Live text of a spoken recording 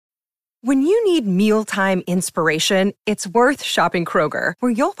When you need mealtime inspiration, it's worth shopping Kroger,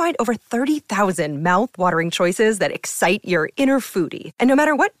 where you'll find over 30,000 mouth-watering choices that excite your inner foodie. And no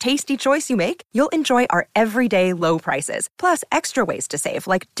matter what tasty choice you make, you'll enjoy our everyday low prices, plus extra ways to save,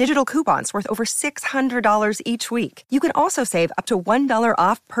 like digital coupons worth over $600 each week. You can also save up to $1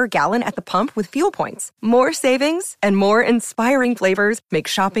 off per gallon at the pump with fuel points. More savings and more inspiring flavors make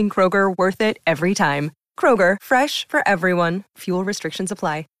shopping Kroger worth it every time. Kroger, fresh for everyone. Fuel restrictions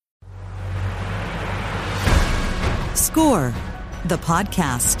apply. Score, the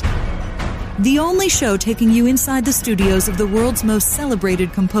podcast. The only show taking you inside the studios of the world's most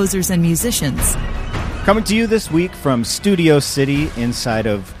celebrated composers and musicians. Coming to you this week from Studio City inside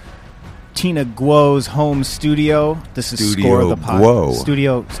of Tina Guo's home studio. This is Score the Podcast.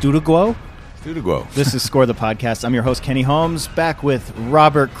 Studio Guo? This is Score the Podcast. I'm your host, Kenny Holmes, back with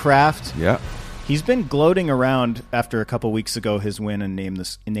Robert Kraft. Yeah. He's been gloating around after a couple weeks ago his win and name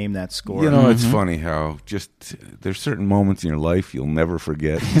that score. You know, it's funny how there's certain moments in your life you'll never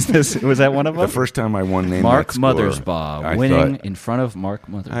forget. Was that one of them? The first time I won name Mark that score, Mothersbaugh winning in front of Mark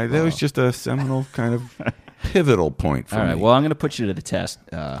Mothersbaugh. That was just a seminal kind of pivotal point for me. All right, well, I'm going to put you to the test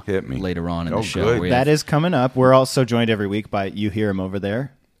Hit me. later on in the show. Good. That is coming up. We're also joined every week by, you hear him over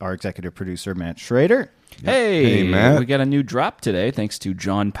there, our executive producer, Matt Schrader. Hey, Matt. We got a new drop today thanks to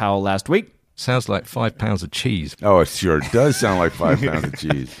John Powell last week. Sounds like 5 pounds of cheese. Oh, it sure does sound like 5 pounds of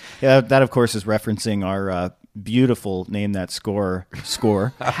cheese. Yeah, that, of course, is referencing our beautiful Name That Score.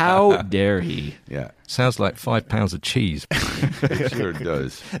 How dare he? Yeah, Sounds like 5 pounds of cheese. it sure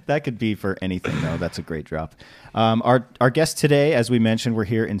does. That could be for anything, though. That's a great drop. Our guest today, as we mentioned, we're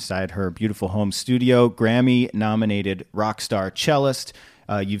here inside her beautiful home studio, Grammy-nominated rock star cellist.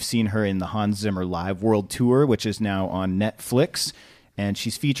 You've seen her in the Hans Zimmer Live World Tour, which is now on Netflix. And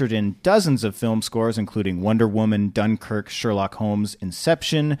she's featured in dozens of film scores, including Wonder Woman, Dunkirk, Sherlock Holmes,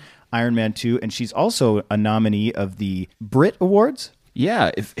 Inception, Iron Man 2, and she's also a nominee of the Brit Awards.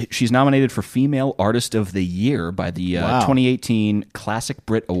 Yeah, she's nominated for Female Artist of the Year by the 2018 Classic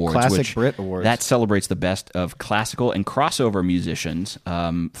Brit Awards. Brit Awards. That celebrates the best of classical and crossover musicians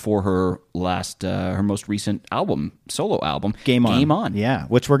for her most recent solo album, Game On. Yeah,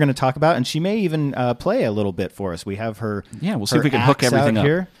 which we're going to talk about, and she may even play a little bit for us. We have her. Yeah, we'll see if we can hook everything up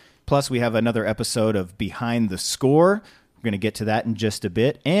here. Plus, we have another episode of Behind the Score. We're going to get to that in just a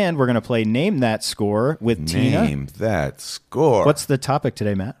bit. And we're going to play Name That Score with Tina. Name That Score. What's the topic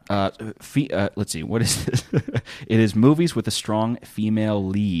today, Matt? Let's see. What is this? It is movies with a strong female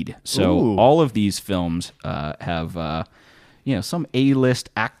lead. So Ooh. all of these films have some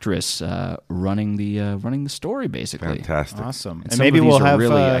A-list actress running the story, basically. Fantastic. Awesome. And And maybe we'll have...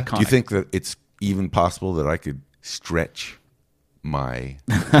 really iconic. Do you think that it's even possible that I could stretch my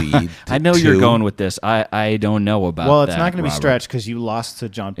lead to I know 2? you're going with this. I don't know about that. Well, it's not going to be Robert. stretched because you lost to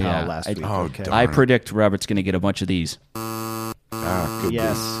John Powell Yeah, last week. Oh, okay. darn. I predict Robert's going to get a bunch of these. Could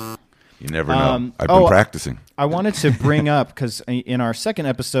Yes. be. You never know. I've been oh, practicing. I wanted to bring up, because in our second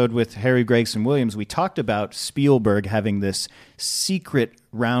episode with Harry Gregson Williams, we talked about Spielberg having this secret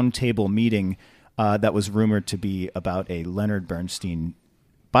roundtable meeting that was rumored to be about a Leonard Bernstein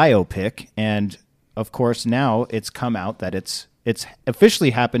biopic. And, of course, now it's come out that it's officially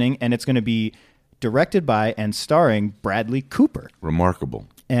happening, and it's going to be directed by and starring Bradley Cooper. Remarkable.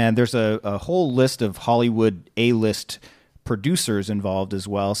 And there's a whole list of Hollywood A-list producers involved as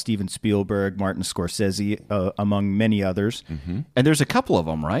well. Steven Spielberg, Martin Scorsese, among many others. Mm-hmm. And there's a couple of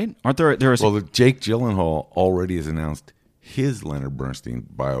them, right? Aren't there? Well, Jake Gyllenhaal already has announced his Leonard Bernstein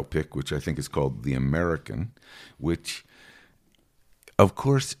biopic, which I think is called The American, which, of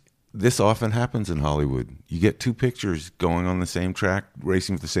course, this often happens in Hollywood. You get two pictures going on the same track,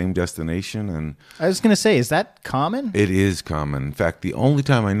 racing with the same destination, and I was going to say, is that common? it is common. In fact, the only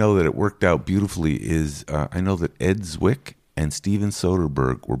time I know that it worked out beautifully is I know that Ed Zwick and Steven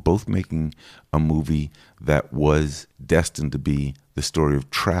Soderbergh were both making a movie that was destined to be the story of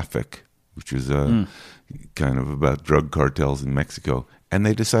Traffic, which was kind of about drug cartels in Mexico, and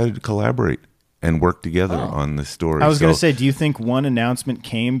they decided to collaborate and work together on the story. I was going to say, do you think one announcement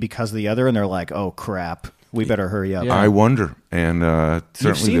came because of the other, and they're like, oh, crap, we better hurry up? Yeah. I wonder. And certainly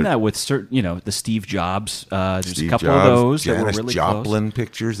You've seen that with certain, the Steve Jobs. There's Steve a couple Jobs, of those that Janis were really Joplin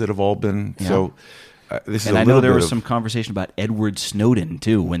pictures that have all been so. This is And a I know little there bit was of- some conversation about Edward Snowden,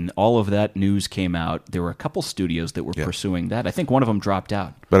 too. When all of that news came out, there were a couple studios that were pursuing that. I think one of them dropped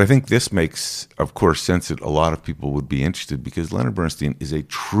out. But I think this makes, of course, sense that a lot of people would be interested because Leonard Bernstein is a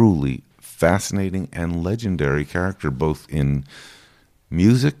truly fascinating and legendary character, both in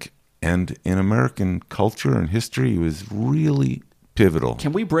music and in American culture and history. He was really pivotal.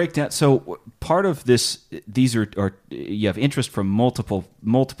 Can we break down? So part of this, these are you have interest from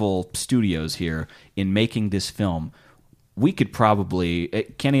multiple studios here in making this film. We could probably,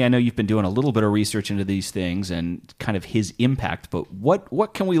 Kenny, I know you've been doing a little bit of research into these things and kind of his impact, but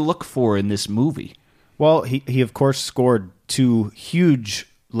what can we look for in this movie? Well, he of course scored 2 huge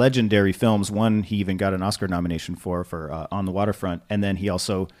legendary films. One he even got an Oscar nomination for On the Waterfront, and then he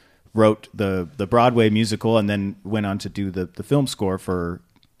also wrote the Broadway musical, and then went on to do the film score for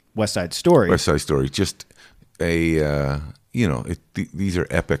West Side Story. West Side Story, just a these are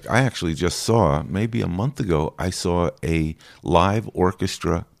epic. I actually just saw, maybe a month ago, I saw a live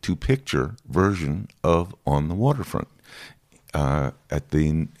orchestra to picture version of On the Waterfront out at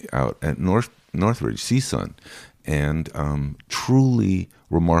Northridge, CSUN, and truly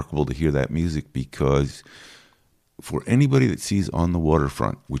remarkable to hear that music, because for anybody that sees On the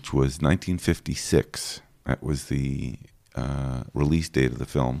Waterfront, which was 1956, that was the release date of the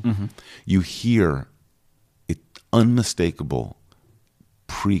film, you hear it, unmistakable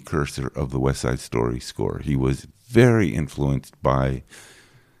precursor of the West Side Story score. He was very influenced by,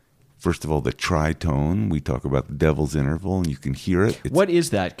 first of all, the tritone. We talk about the Devil's Interval, and you can hear it. What is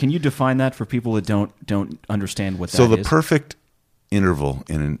that? Can you define that for people that don't understand what that is? So the perfect interval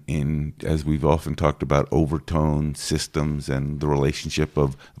in as we've often talked about overtone systems and the relationship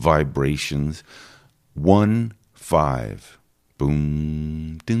of vibrations, 1-5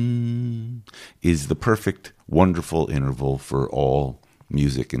 boom ding is the perfect wonderful interval for all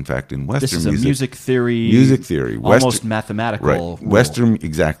music. In fact, in Western this is music, music theory, almost Western, mathematical. Right. Rule. Western,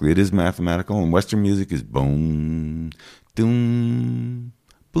 exactly. It is mathematical, and Western music is boom, doom,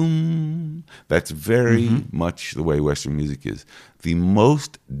 boom. That's very much the way Western music is. The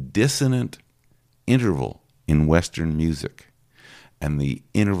most dissonant interval in Western music, and the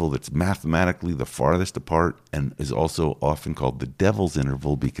interval that's mathematically the farthest apart, and is also often called the Devil's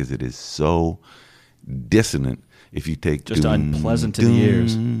Interval because it is so dissonant. If you take just doom, unpleasant to doom, the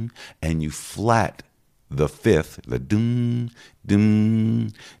ears, and you flat the fifth, the doom,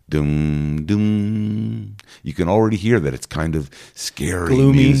 doom, doom, doom, you can already hear that it's kind of scary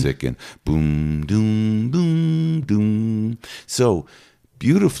gloomy music, and boom, doom, doom, doom. So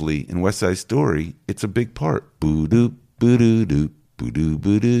beautifully in West Side Story, it's a big part. Boo doop, boo doo doop, boo doo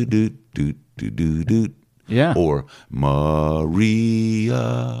boo doo doot doot doot doot doot. Yeah. Or Maria.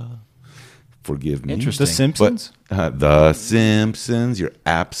 Forgive me. Interesting. The Simpsons? But, The Simpsons. You're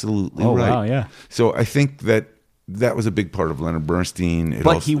absolutely right. Wow, yeah. So I think that was a big part of Leonard Bernstein.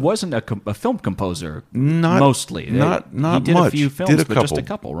 But he wasn't a film composer, not mostly. Not he did much. a few films, Did a but couple, just a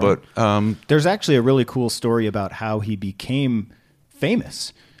couple, right? But There's actually a really cool story about how he became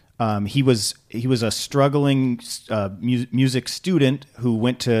famous. He was a struggling music student who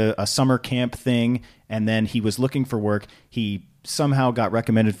went to a summer camp thing, and then he was looking for work. He somehow got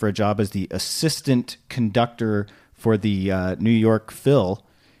recommended for a job as the assistant conductor for the New York Phil.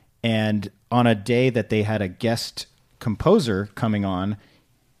 And on a day that they had a guest composer coming on,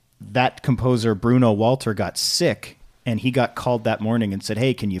 that composer, Bruno Walter, got sick, and he got called that morning and said,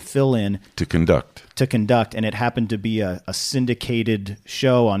 "Hey, can you fill in to conduct?" And it happened to be a syndicated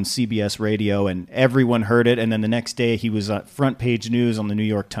show on CBS radio, and everyone heard it. And then the next day he was on front page news on the New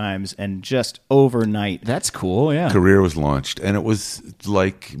York Times, and just overnight. That's cool, yeah. Career was launched, and it was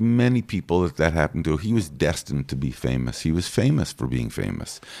like many people that happened to. He was destined to be famous. He was famous for being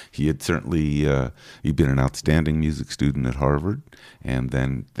famous. He had certainly he'd been an outstanding music student at Harvard, and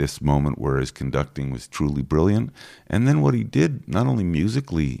then this moment where his conducting was truly brilliant, and then what he did, not only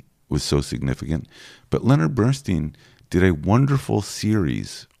musically, was so significant, but Leonard Bernstein did a wonderful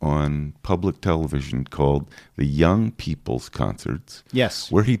series on public television called The Young People's Concerts. Yes.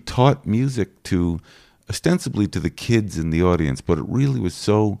 Where he taught music to, ostensibly to the kids in the audience, but it really was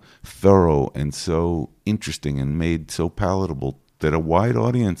so thorough and so interesting and made so palatable that a wide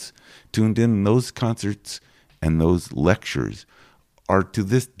audience tuned in. And those concerts and those lectures are to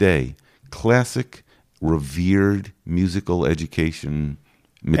this day classic, revered musical education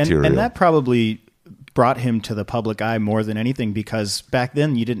material. And that probably brought him to the public eye more than anything, because back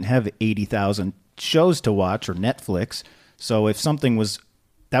then you didn't have 80,000 shows to watch or Netflix. So if something was,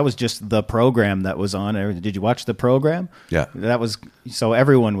 that was just the program that was on. Did you watch the program? Yeah. So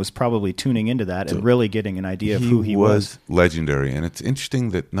everyone was probably tuning into that and really getting an idea of who he was. Legendary. And it's interesting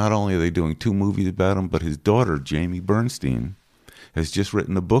that not only are they doing 2 movies about him, but his daughter, Jamie Bernstein, has just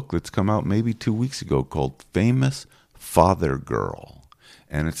written a book that's come out maybe 2 weeks ago called Famous Father Girl.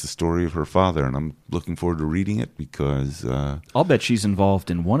 and it's the story of her father. And I'm looking forward to reading it because I'll bet she's involved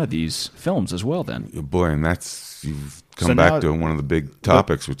in one of these films as well. Then, boy, and that's you've come So now back to one of the big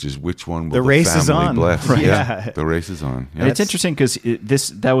topics, which is which one will the race family is on. bless? Right. Yeah, Yeah. the race is on. Yeah. and it's interesting because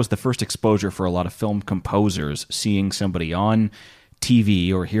that was the first exposure for a lot of film composers, seeing somebody on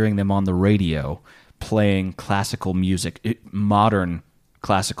TV or hearing them on the radio playing classical music, modern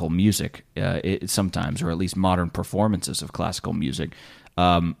classical music, sometimes, or at least modern performances of classical music.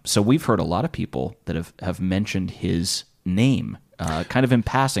 So we've heard a lot of people that have mentioned his name, kind of in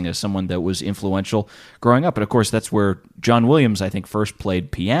passing, as someone that was influential growing up. And of course, that's where John Williams, I think, first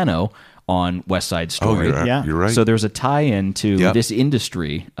played piano on West Side Story. You're right. So there's a tie-in to Yeah. this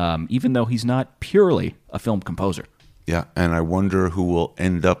industry, even though he's not purely a film composer. Yeah, and I wonder who will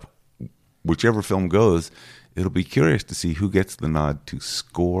end up, whichever film goes, it'll be curious to see who gets the nod to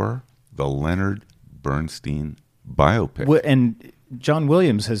score the Leonard Bernstein biopic. And John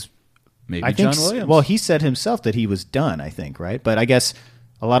Williams has, Maybe I think, John Williams. well, he said himself that he was done, I think, right? But I guess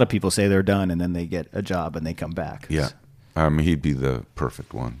a lot of people say they're done and then they get a job and they come back. Yeah. I mean, he'd be the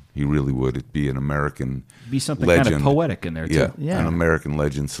perfect one. He really would. It'd be an American Be something legend. kind of poetic in there, too. Yeah, Yeah. an American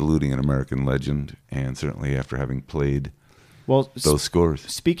legend saluting an American legend, and certainly after having played Well, those scores.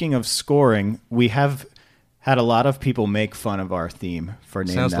 speaking of scoring, we have had a lot of people make fun of our theme for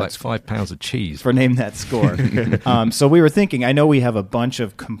Name Sounds That like 5 pounds of cheese. for Name That Score. So we were thinking, I know we have a bunch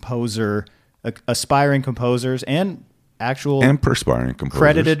of aspiring composers and actual And perspiring composers.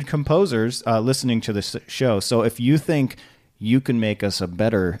 credited composers listening to this show. So if you think you can make us a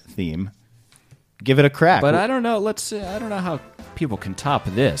better theme, give it a crack. But I don't know. I don't know how people can top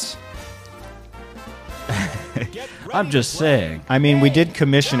this. I'm just saying. I mean, we did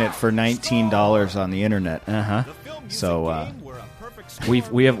commission it for $19 on the internet. Uh huh. So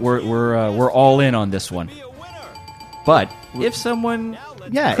We're all in on this one. But if someone,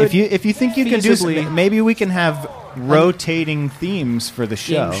 yeah, could if you think you can do feasibly- something, maybe we can have rotating themes for the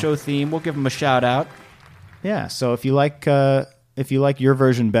show. game show theme, we'll give them a shout out. Yeah. So if you like your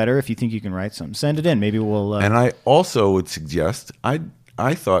version better, if you think you can write some, send it in. Maybe we'll. And I also would suggest,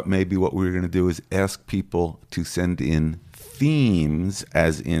 I thought maybe what we were going to do is ask people to send in themes,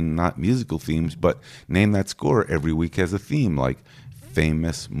 as in not musical themes, but Name That Score every week has a theme, like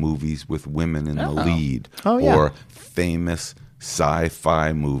famous movies with women in the lead, Oh, yeah. or famous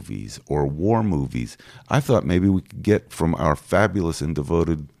sci-fi movies, or war movies. I thought maybe we could get from our fabulous and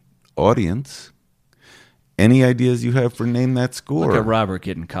devoted audience any ideas you have for Name That Score. Look at Robert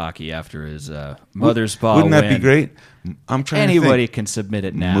getting cocky after his mother's ball Wouldn't that win. be great? I'm trying Anybody to can submit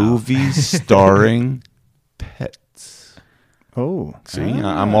it now. think. Movies starring pets. Oh, See,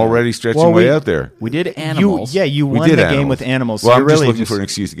 I'm already stretching Well, way out there. We did animals. You We won did the game animals. with animals. Well, so I'm you're just really looking for an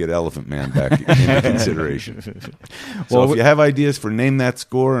excuse to get Elephant Man back into consideration. So Well, if you have ideas for Name That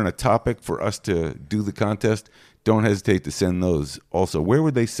Score and a topic for us to do the contest, don't hesitate to send those. Also, where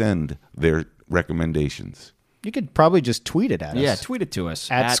would they send their recommendations? You could probably just tweet it at us. Yeah, tweet it to us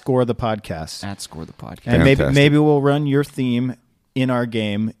at Score the Podcast. at Score the Podcast. And Fantastic. maybe we'll run your theme in our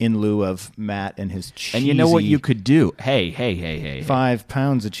game in lieu of Matt and his cheesy And you know what you could do? Hey. 5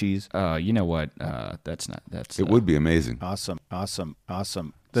 pounds of cheese. You know what? That's It would be amazing. Awesome. Sounds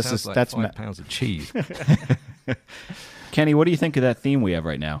like That's 5 pounds of cheese. Kenny, what do you think of that theme we have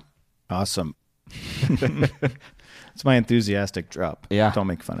right now? awesome. It's my enthusiastic drop. Yeah. Don't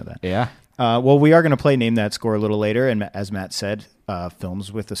make fun of that. Yeah. Well, we are going to play Name That Score a little later, and as Matt said,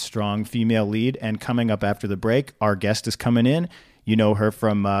 films with a strong female lead. And coming up after the break, our guest is coming in. You know her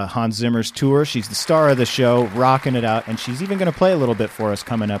from Hans Zimmer's tour. She's the star of the show, rocking it out, and she's even going to play a little bit for us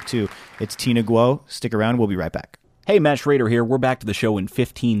coming up, too. It's Tina Guo. Stick around. We'll be right back. Hey, Matt Schrader here. We're back to the show in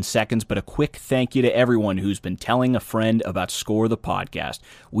 15 seconds, but a quick thank you to everyone who's been telling a friend about Score the Podcast.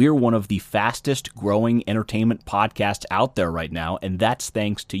 We're one of the fastest growing entertainment podcasts out there right now, and that's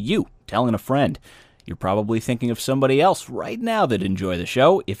thanks to you telling a friend. You're probably thinking of somebody else right now that enjoy the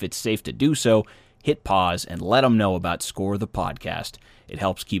show. If it's safe to do so, hit pause and let them know about Score the Podcast. It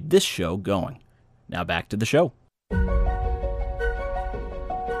helps keep this show going. Now back to the show.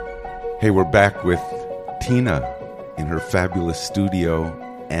 Hey, we're back with Tina in her fabulous studio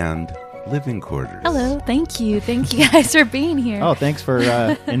and living quarters. Hello, thank you. Thank you guys for being here. Oh, thanks for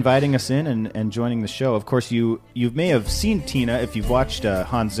inviting us in and joining the show. Of course, you may have seen Tina if you've watched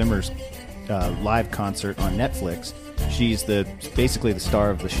Hans Zimmer's live concert on Netflix. She's basically the star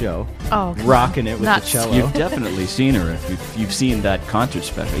of the show. Oh, rocking it with not the cello. You've definitely seen her if you've seen that concert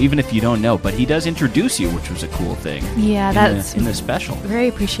special, even if you don't know. But he does introduce you, which was a cool thing. Yeah, in that's the special. very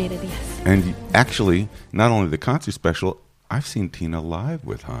appreciated, yes. And actually, not only the concert special, I've seen Tina live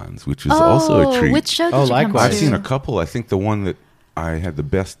with Hans, which is also a treat. Which show did Oh, you come likewise. to? I've seen a couple. I think the one that I had the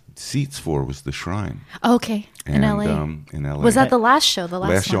best seats for was the Shrine. Okay, in LA. In LA. Was that the last show? The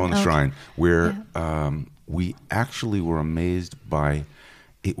last show one? on the Shrine, where we actually were amazed by.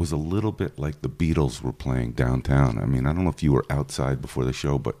 It was a little bit like the Beatles were playing downtown. I mean, I don't know if you were outside before the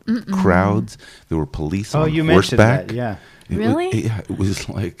show, but crowds. There were police on you horseback. Mentioned that, yeah. Really? It was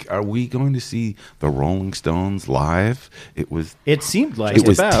like, are we going to see the Rolling Stones live? It seemed like it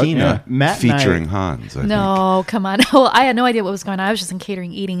was about, Tina Matt featuring Hans. I No, come on. Well, I had no idea what was going on. I was just in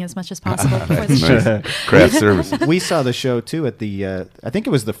catering, eating as much as possible before the show. Nice. Craft service. We saw the show too at the. I think it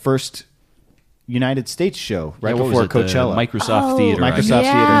was the first United States show right what was before it, Coachella. the Microsoft Theater. I think. Microsoft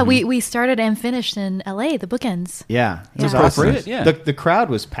Yeah, Theater. we started and finished in LA, the bookends. Yeah, it was Yeah. awesome. Appropriate, yeah. The crowd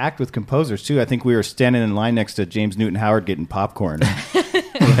was packed with composers too. I think we were standing in line next to James Newton Howard getting popcorn.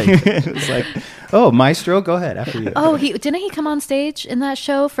 It was like, oh, Maestro, go ahead after you. Oh, didn't he come on stage in that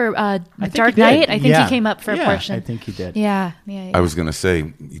show for think Dark he did. Knight? I think Yeah. he came up for a Yeah, portion. I think he did. Yeah. I was going to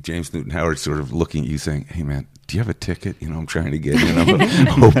say, James Newton Howard sort of looking at you saying, hey, man, do you have a ticket? I'm trying to get in. I'm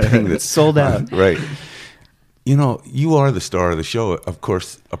hoping that Sold out. Right. You are the star of the show. Of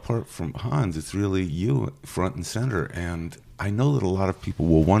course, apart from Hans, it's really you front and center. And I know that a lot of people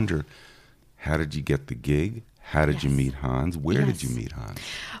will wonder, how did you get the gig? How did you meet Hans? Where did you meet Hans?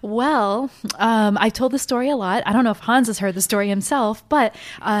 Well, I've told the story a lot. I don't know if Hans has heard the story himself, but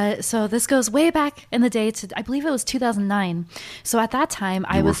so this goes way back in the day to, I believe it was 2009. So at that time,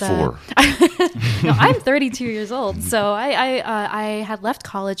 I was 4. No, I'm 32 years old. So I had left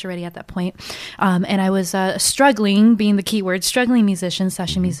college already at that point, and I was struggling, being the key word, struggling musician,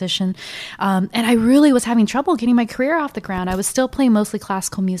 session musician, and I really was having trouble getting my career off the ground. I was still playing mostly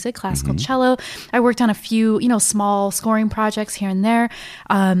classical music, classical cello. I worked on a few, small scoring projects here and there.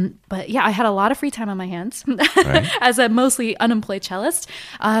 But yeah, I had a lot of free time on my hands as a mostly unemployed cellist.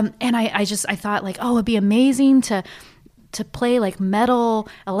 And I thought like, oh, it'd be amazing to play like metal,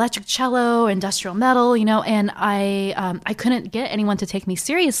 electric cello, industrial metal, and I couldn't get anyone to take me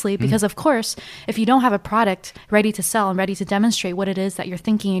seriously because of course, if you don't have a product ready to sell and ready to demonstrate what it is that you're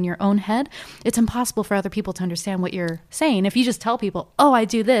thinking in your own head, it's impossible for other people to understand what you're saying. If you just tell people, oh, I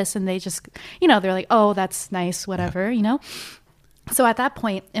do this, and they just, they're like, oh, that's nice, whatever, So at that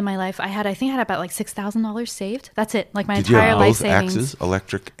point in my life, I think I had about like $6,000 saved. That's it, like my Did you entire have life both savings. axes,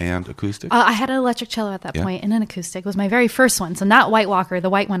 electric and acoustic? I had an electric cello at that point and an acoustic. It was my very first one. So not White Walker, the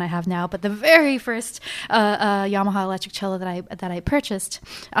white one I have now, but the very first Yamaha electric cello that I purchased.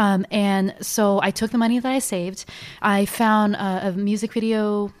 And so I took the money that I saved. I found a music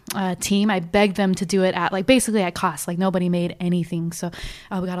video team. I begged them to do it basically at cost. Like nobody made anything. So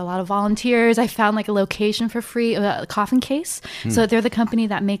we got a lot of volunteers. I found like a location for free, a coffin case. So they're the company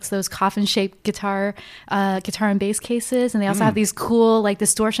that makes those coffin-shaped guitar and bass cases, and they also have these cool like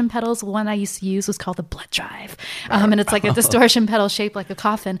distortion pedals. The one I used to use was called the Blood Drive, and it's like a distortion pedal shaped like a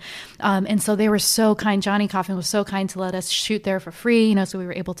coffin. And so they were so kind. Johnny Coffin was so kind to let us shoot there for free, so we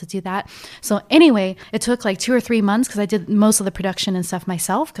were able to do that. So anyway, it took like 2 or 3 months because I did most of the production and stuff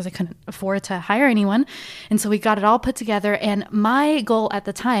myself because I couldn't afford to hire anyone. And so we got it all put together. And my goal at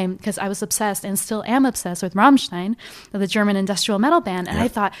the time, because I was obsessed and still am obsessed with Rammstein, the German industrial metal band, and I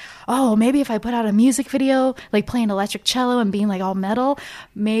thought, oh, maybe if I put out a music video like playing electric cello and being like all metal,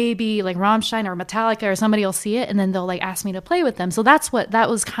 maybe like Rammstein or Metallica or somebody will see it and then they'll like ask me to play with them. So that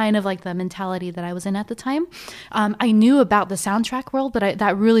was kind of like the mentality that I was in at the time. I knew about the soundtrack world, but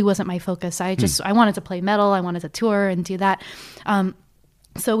that really wasn't my focus. I wanted to play metal. I wanted to tour and do that.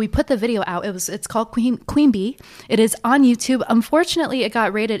 So we put the video out. It's called Queen Bee. It is on YouTube. Unfortunately, it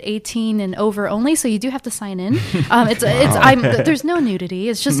got rated 18 and over only, so you do have to sign in. There's no nudity.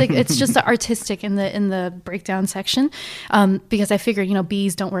 It's just the artistic in the breakdown section, because I figured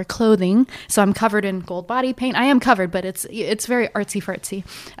bees don't wear clothing, so I'm covered in gold body paint. I am covered, but it's very artsy fartsy.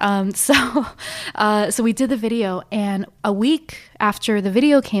 So we did the video, and a week after the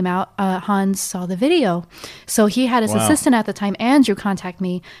video came out, Hans saw the video. So he had his assistant at the time, Andrew, contact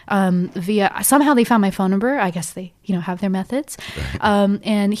me via, somehow they found my phone number. I guess they, have their methods.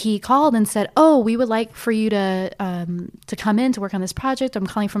 And he called and said, oh, we would like for you to come in to work on this project. I'm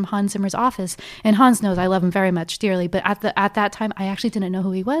calling from Hans Zimmer's office. And Hans knows I love him very much, dearly. But at that time, I actually didn't know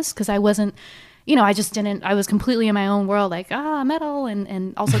who he was because I wasn't, I was completely in my own world, like, metal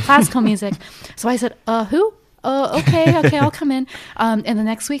and also classical music. So I said, who? Okay, I'll come in. And the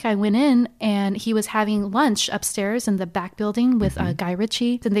next week I went in and he was having lunch upstairs in the back building with Guy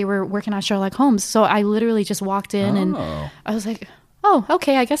Ritchie, and they were working on Sherlock Holmes. So I literally just walked in and I was like, oh,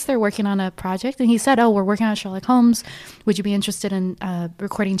 okay, I guess they're working on a project. And he said, oh, we're working on Sherlock Holmes. Would you be interested in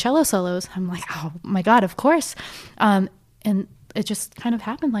recording cello solos? I'm like, oh my God, of course. And kind of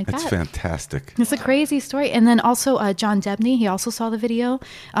happened like That's that. fantastic. It's a crazy story. And then also John Debney, he also saw the video,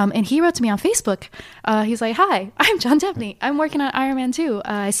 and he wrote to me on Facebook. He's like, "Hi, I'm John Debney. I'm working on Iron Man 2.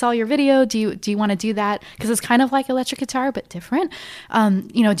 I saw your video. Do you want to do that? Because it's kind of like electric guitar, but different. Do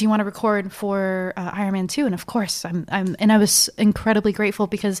you want to record for Iron Man 2? And of course, I was incredibly grateful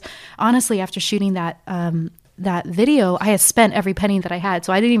because honestly, after shooting that video, I had spent every penny that I had.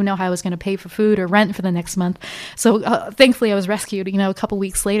 So I didn't even know how I was going to pay for food or rent for the next month. So thankfully I was rescued, a couple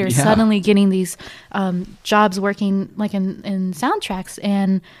weeks later, suddenly getting these jobs working like in soundtracks.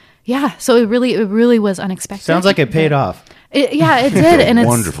 And so it really was unexpected. Sounds like it paid off. It did. And it's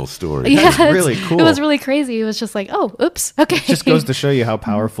wonderful story. Yeah, That's really cool. It was really crazy. It was just like, oh, oops. Okay. It just goes to show you how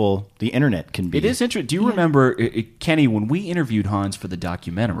powerful the internet can be. It is interesting. Do you remember, Kenny, when we interviewed Hans for the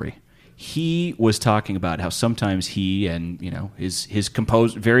documentary, he was talking about how sometimes he and his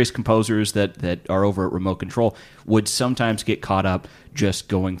various composers that are over at Remote Control would sometimes get caught up just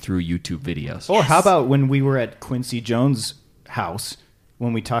going through YouTube videos. Or how about when we were at Quincy Jones' house,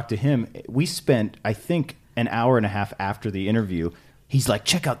 when we talked to him, we spent, I think, an hour and a half after the interview. He's like,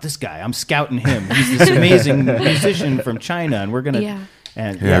 "Check out this guy. I'm scouting him. He's this amazing musician from China, and we're gonna." Yeah.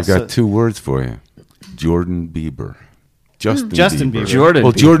 And I've got 2 words for you: Jordan Bieber. Justin Bieber.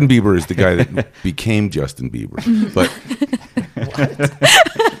 Jordan Bieber is the guy that became Justin Bieber.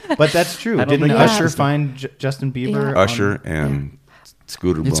 But that's true. Didn't Usher find Justin Bieber? Yeah. Usher and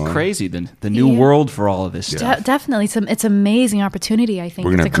Scooter Braun. It's crazy, the new world for all of this stuff. Definitely. It's an amazing opportunity, I think.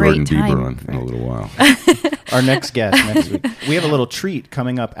 We're going it's to a have great Jordan time. Bieber on in a little while. Our next guest next week. We have a little treat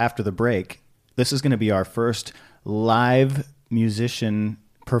coming up after the break. This is going to be our first live musician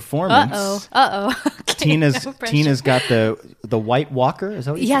performance. Okay. Tina's got the White Walker. Is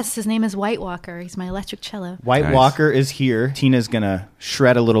that what you said? Yes, his name is White Walker. He's my electric cello. White Walker is here. Tina's going to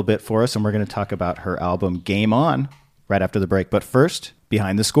shred a little bit for us, and we're going to talk about her album Game On right after the break. But first,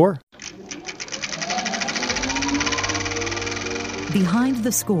 Behind the Score. Behind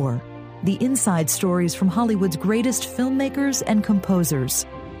the Score, the inside stories from Hollywood's greatest filmmakers and composers.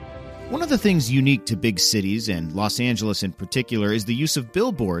 One of the things unique to big cities, and Los Angeles in particular, is the use of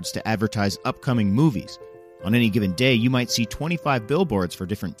billboards to advertise upcoming movies. On any given day, you might see 25 billboards for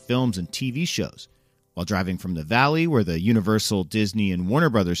different films and TV shows. While driving from the Valley, where the Universal, Disney, and Warner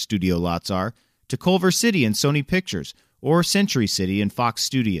Brothers studio lots are, to Culver City and Sony Pictures, or Century City and Fox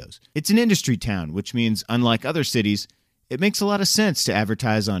Studios. It's an industry town, which means, unlike other cities, it makes a lot of sense to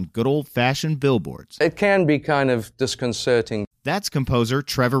advertise on good old-fashioned billboards. It can be kind of disconcerting. That's composer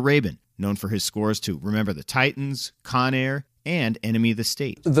Trevor Rabin, known for his scores to Remember the Titans, Con Air, and Enemy of the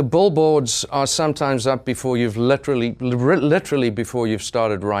State. The billboards are sometimes up before you've literally before you've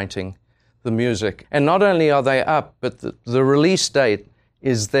started writing the music. And not only are they up, but the release date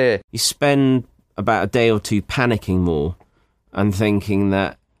is there. You spend about a day or two panicking more and thinking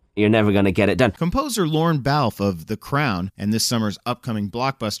that you're never going to get it done. Composer Lorne Balfe of The Crown and this summer's upcoming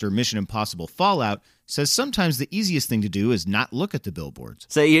blockbuster Mission Impossible Fallout says sometimes the easiest thing to do is not look at the billboards.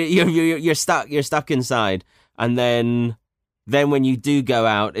 So you're stuck inside, and then when you do go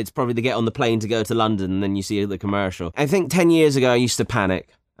out, it's probably to get on the plane to go to London, and then you see the commercial. I think 10 years ago I used to panic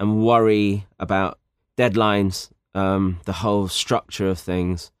and worry about deadlines, the whole structure of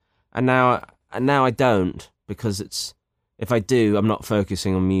things, and now I don't, because if I do, I'm not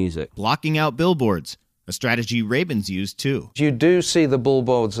focusing on music. Blocking out billboards, a strategy Rabin's used too. You do see the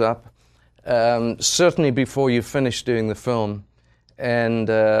billboards up, certainly before you finish doing the film, and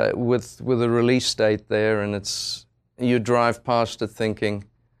with a release date there, and you drive past it thinking,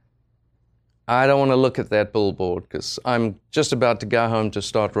 I don't want to look at that billboard because I'm just about to go home to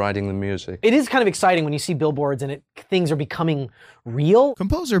start writing the music. It is kind of exciting when you see billboards and things are becoming real.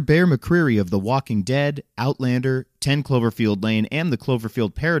 Composer Bear McCreary of The Walking Dead, Outlander, 10 Cloverfield Lane, and The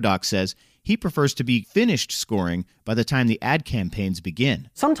Cloverfield Paradox says he prefers to be finished scoring by the time the ad campaigns begin.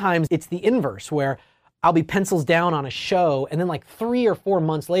 Sometimes it's the inverse, where I'll be pencils down on a show, and then like 3 or 4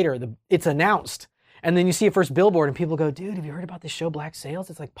 months later, it's announced. And then you see a first billboard and people go, dude, have you heard about this show, Black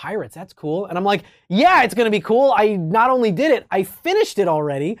Sails? It's like pirates, that's cool. And I'm like, yeah, it's gonna be cool. I not only did it, I finished it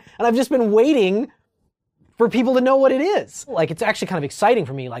already. And I've just been waiting for people to know what it is. Like, it's actually kind of exciting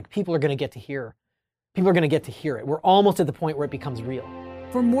for me. Like, people are gonna get to hear it. We're almost at the point where it becomes real.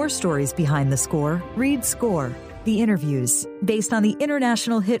 For more stories behind the score, read Score, The Interviews, based on the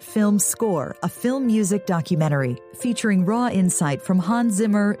international hit film Score, a film music documentary featuring raw insight from Hans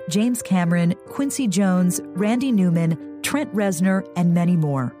Zimmer, James Cameron, Quincy Jones, Randy Newman, Trent Reznor, and many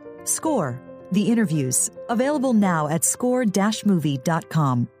more. Score, The Interviews, available now at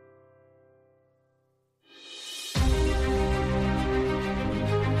score-movie.com.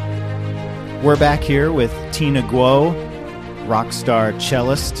 We're back here with Tina Guo, rock star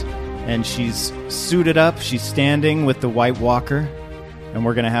cellist, and she's suited up. She's standing with the White Walker, and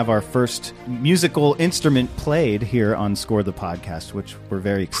we're going to have our first musical instrument played here on Score the Podcast, which we're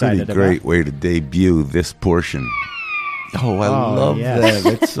very excited about. Pretty great way to debut this portion. Oh, I love that.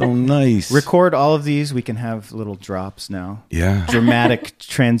 It's so nice. Record all of these. We can have little drops now. Yeah. Dramatic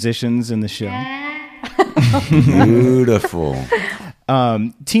transitions in the show. Beautiful.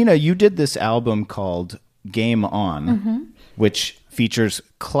 Tina, you did this album called Game On, which features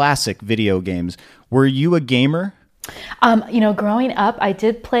classic video games. Were you a gamer? Growing up, I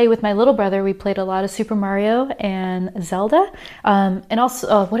did play with my little brother. We played a lot of Super Mario and Zelda, and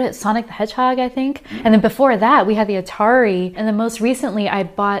also Sonic the Hedgehog, I think. And then before that, we had the Atari. And then most recently, I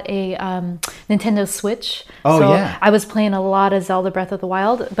bought a Nintendo Switch. I was playing a lot of Zelda Breath of the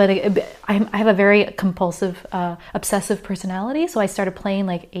Wild, but I have a very compulsive, obsessive personality. So I started playing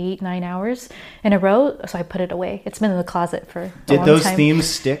like 8-9 hours in a row. So I put it away. It's been in the closet for a long time. Did those themes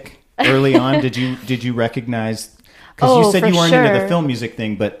stick early on? Did you recognize? Because you said you weren't into the film music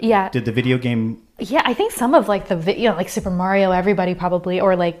thing, but did the video game... Yeah, I think some of like like Super Mario, everybody probably,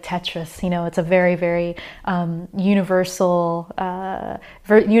 or like Tetris. It's a very, very universal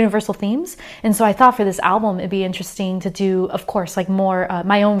themes. And so I thought for this album it'd be interesting to do, of course, like more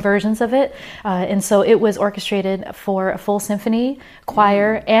my own versions of it. And so it was orchestrated for a full symphony,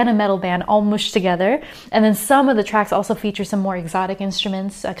 choir, and a metal band all mushed together. And then some of the tracks also feature some more exotic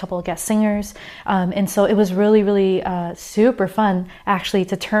instruments, a couple of guest singers. And so it was really, really super fun actually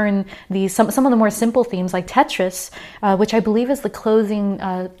to turn some of the more simple themes like Tetris, which I believe is the closing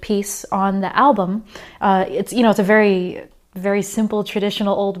piece on the album. It's a very, very simple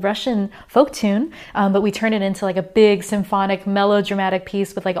traditional old Russian folk tune, but we turn it into like a big symphonic melodramatic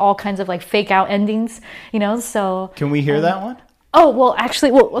piece with like all kinds of like fake out endings, so can we hear that one? Oh, well,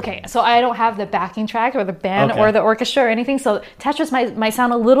 actually, okay, so I don't have the backing track or the band or the orchestra or anything, so Tetris might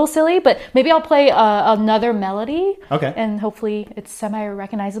sound a little silly, but maybe I'll play another melody. Okay. And hopefully it's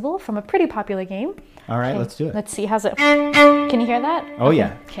semi-recognizable from a pretty popular game. All right, let's do it. Let's see, how's it? Can you hear that? Oh,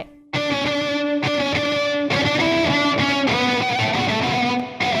 yeah. Okay.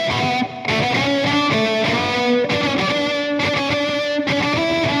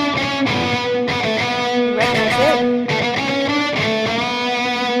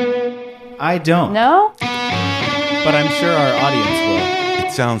 I don't. No? But I'm sure our audience will.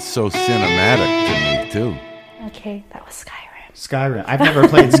 It sounds so cinematic to me, too. Okay, that was Skyrim. Skyrim. I've never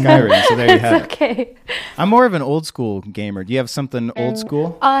played Skyrim, so there you have it. It's okay. I'm more of an old school gamer. Do you have something old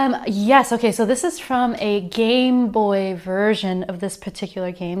school? Yes. Okay, so this is from a Game Boy version of this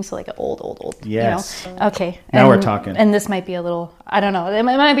particular game, so like an old. Yes. Okay. Now we're talking. And this might be a little, I don't know, it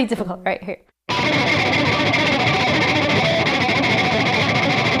might be difficult right here.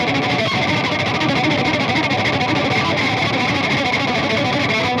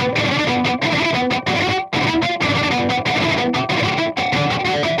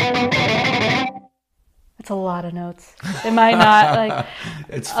 It's a lot of notes. It might not like.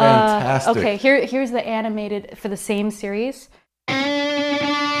 It's fantastic. Okay, here's the animated for the same series.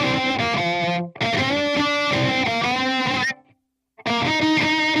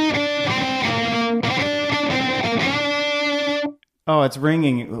 Oh, it's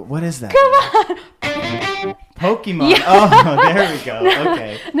ringing. What is that? Come on. Pokemon. Yeah. Oh, there we go. No,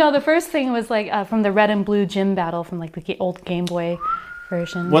 okay. No, the first thing was like from the Red and Blue gym battle from like the old Game Boy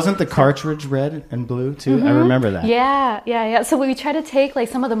version. Wasn't the cartridge red and blue too? Mm-hmm. I remember that. Yeah. So we try to take like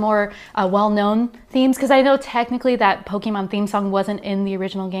some of the more well-known themes, because I know technically that Pokemon theme song wasn't in the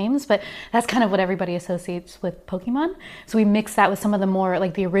original games, but that's kind of what everybody associates with Pokemon. So we mixed that with some of the more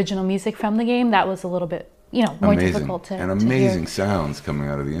like the original music from the game. That was a little bit more difficult to and amazing sounds coming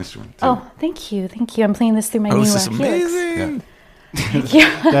out of the instrument too. Oh, thank you. I'm playing this through my new this is amazing.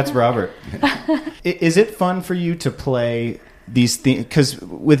 Yeah. That's Robert. Is it fun for you to play these things? Because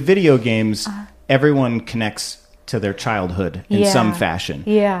with video games, everyone connects to their childhood in some fashion.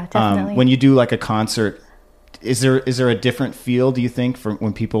 Yeah, definitely. When you do like a concert, is there a different feel, do you think, for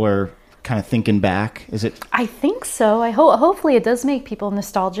when people are kind of thinking back? Is it? I think so. hopefully it does make people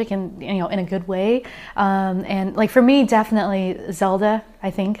nostalgic and in a good way. And like for me, definitely Zelda,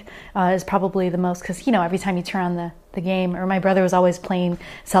 I think, is probably the most, because every time you turn on the game, or my brother was always playing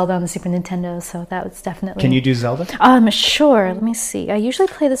Zelda on the Super Nintendo, so that was definitely. Can you do Zelda? Sure. Let me see. I usually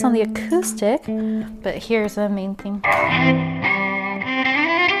play this on the acoustic, but here's the main thing.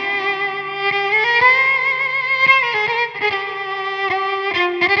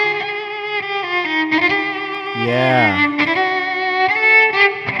 Yeah.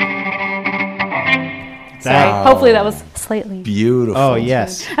 Sorry. Hopefully that was slightly beautiful. Oh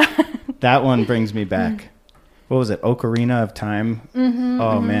yes, that one brings me back. what was it, Ocarina of Time?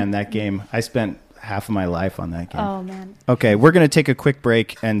 Man, that game. I spent half of my life on that game. Oh, man. Okay, we're going to take a quick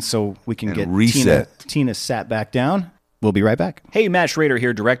break, and so we can get reset. Tina sat back down. We'll be right back. Hey, Matt Schrader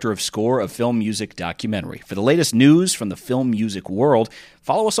here, director of Score, a film music documentary. For the latest news from the film music world,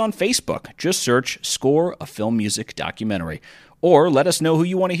 follow us on Facebook. Just search Score, a film music documentary. Or let us know who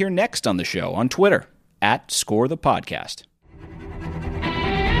you want to hear next on the show on Twitter, @ScoreThePodcast.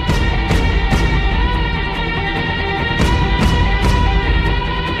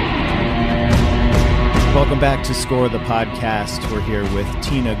 Welcome back to Score the Podcast. We're here with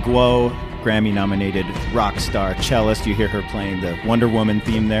Tina Guo, Grammy-nominated rock star cellist. You hear her playing the Wonder Woman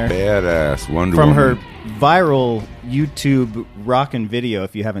theme there. Badass Wonder From Woman. her viral YouTube rockin' video,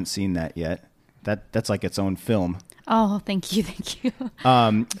 if you haven't seen that yet. That's like its own film. Oh, thank you.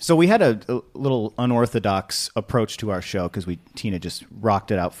 So we had a little unorthodox approach to our show because Tina just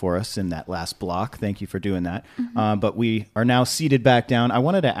rocked it out for us in that last block. Thank you for doing that. But we are now seated back down. I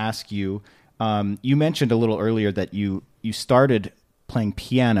wanted to ask you, you mentioned a little earlier that you started playing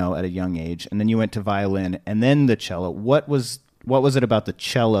piano at a young age, and then you went to violin, and then the cello. What was it about the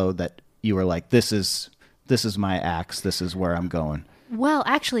cello that you were like, this is my axe, this is where I'm going? Well,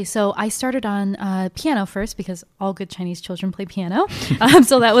 actually, so I started on piano first because all good Chinese children play piano.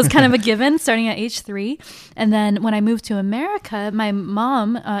 So that was kind of a given starting at age 3. And then when I moved to America, my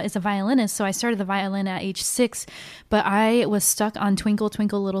mom is a violinist. So I started the violin at age 6, but I was stuck on Twinkle,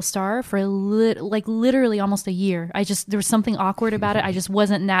 Twinkle, Little Star for literally almost a year. There was something awkward about it. I just it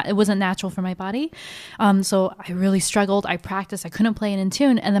wasn't natural for my body. So I really struggled. I practiced. I couldn't play it in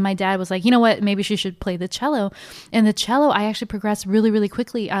tune. And then my dad was like, you know what, maybe she should play the cello. And the cello, I actually progressed really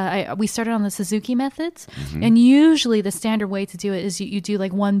quickly. We started on the Suzuki methods, and usually the standard way to do it is you do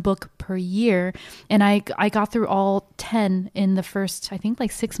like one book per year, and I got through all 10 in the first, I think,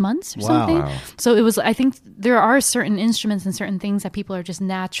 like 6 months or something. Wow. So it was, I think there are certain instruments and certain things that people are just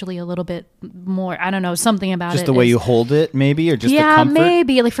naturally a little bit more, I don't know, something about just it. Just the way you hold it, maybe, or just the comfort? Yeah,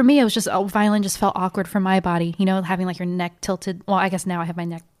 maybe. Like for me, it was just, violin just felt awkward for my body, having like your neck tilted. Well, I guess now I have my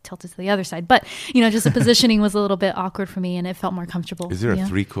neck tilted to the other side, but just the positioning was a little bit awkward for me, and it felt more comfortable. Is there a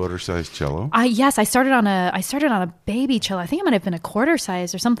 3/4 size cello? Yes, I started on a baby cello. I think it might have been a quarter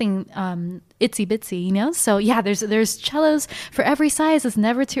size or something, itsy bitsy, So yeah, there's cellos for every size. It's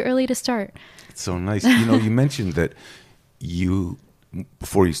never too early to start. It's so nice. You mentioned that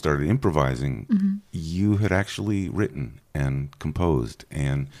before you started improvising, you had actually written and composed,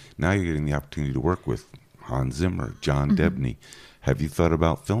 and now you're getting the opportunity to work with Hans Zimmer, John Debney. Have you thought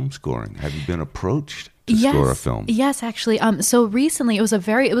about film scoring? Have you been approached to score a film? Yes, actually. So recently, it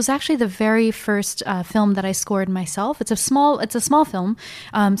was actually the very first film that I scored myself. It's a small film.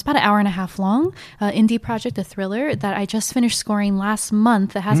 It's about an hour and a half long. Indie project, a thriller that I just finished scoring last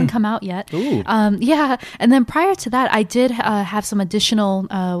month. It hasn't come out yet. Ooh. Yeah, and then prior to that, I did have some additional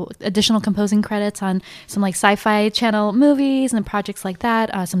composing credits on some like Sci-Fi Channel movies and projects like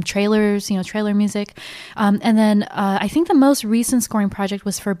that. Some trailers, trailer music, and then I think the most recent scoring project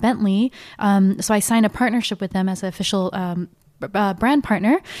was for Bentley. So I signed a partnership with them as an official brand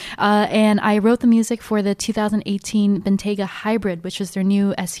partner, and I wrote the music for the 2018 Bentayga Hybrid, which is their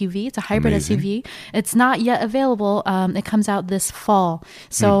new SUV. It's a hybrid SUV. It's not yet available. It comes out this fall.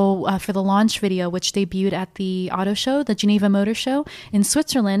 So for the launch video, which debuted at the auto show, the Geneva Motor Show in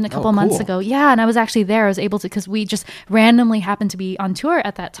Switzerland a couple months ago. Yeah, and I was actually there. I was able to, because we just randomly happened to be on tour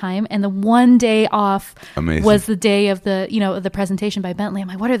at that time, and the one day off was the day of the the presentation by Bentley. I'm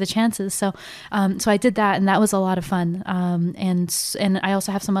like, what are the chances? So I did that, and that was a lot of fun. And I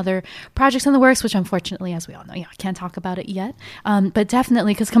also have some other projects in the works, which unfortunately, as we all know, I can't talk about it yet. But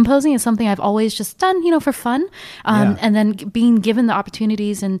definitely, because composing is something I've always just done, for fun. And then being given the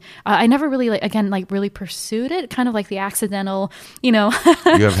opportunities, and I never really, really pursued it. Kind of like the accidental, You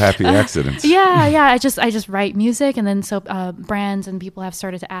have happy accidents. Yeah. I just write music, and then so brands and people have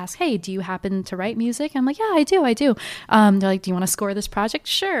started to ask, "Hey, do you happen to write music?" I'm like, "Yeah, I do. They're like, "Do you want to score this project?"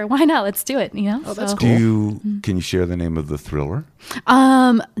 Sure, why not? Let's do it. Oh, that's cool. Can you share the name of the thriller?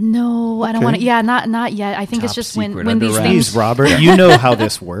 No, I don't want to. Yeah, not yet. I think it's just when these things. Robert, you know how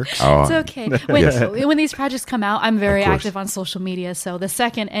this works. It's okay. When these projects come out, I'm very active on social media. So the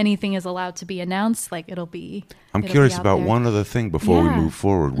second anything is allowed to be announced, it'll be. I'm curious about one other thing before we move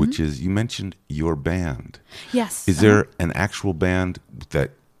forward, which is you mentioned your band. Yes. Is there an actual band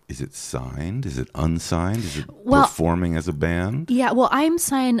that Is it signed? Is it unsigned? Is it Well, performing as a band? Yeah, well, I'm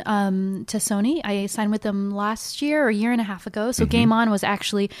signed to Sony. I signed with them last year or a year and a half ago. So Game On was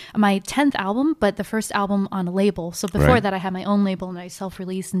actually my 10th album, but the first album on a label. So before that, I had my own label and I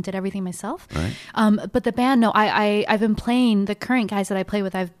self-released and did everything myself. Right. But the band, no, I've been playing, the current guys that I play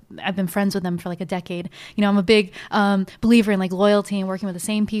with, I've been friends with them for like a decade. You know, I'm a big believer in like loyalty and working with the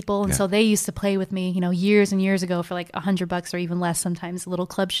same people. And so they used to play with me, you know, years and years ago for like $100 or even less sometimes, little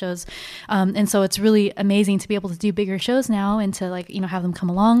club shows. And so it's really amazing to be able to do bigger shows now and to like, you know, have them come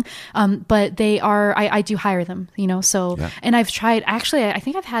along. But they are, I do hire them, you know, so, and I've tried, actually, I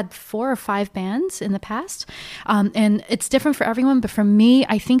think I've had 4 or 5 bands in the past. And it's different for everyone, but for me,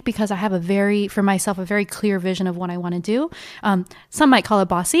 I think because I have for myself, a very clear vision of what I want to do. Some might call it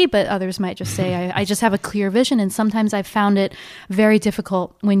bossy, but others might just say, I just have a clear vision. And sometimes I've found it very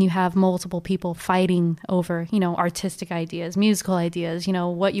difficult when you have multiple people fighting over, you know, artistic ideas, musical ideas, you know,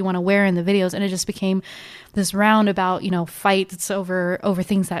 what you want to wear in the videos. And it just became this roundabout, you know, fights over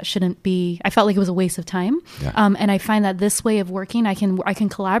things that shouldn't be. I felt like it was a waste of time. And I find that this way of working, I can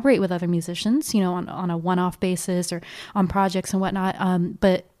collaborate with other musicians, you know, on a one-off basis or on projects and whatnot.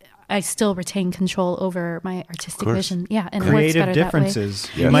 But I still retain control over my artistic vision. Yeah, and creative it works better differences.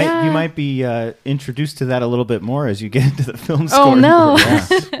 That way. You might be introduced to that a little bit more as you get into the film score. Oh no!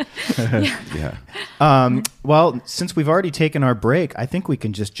 Well, since we've already taken our break, I think we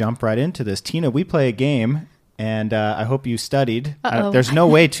can just jump right into this. Tina, we play a game. And I hope you studied. There's no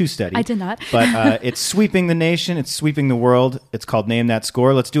way to study. I did not. But it's sweeping the nation. It's sweeping the world. It's called Name That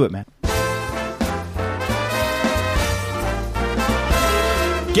Score. Let's do it, Matt.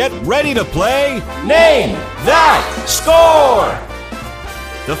 Get ready to play Name That Score!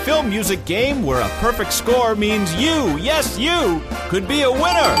 The film music game where a perfect score means you, yes you, could be a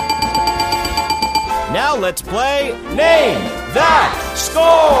winner. Now let's play Name That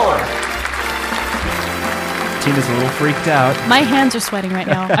Score! Tina's a little freaked out. My hands are sweating right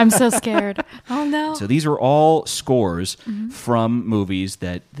now. I'm so scared. Oh no! So these are all scores from movies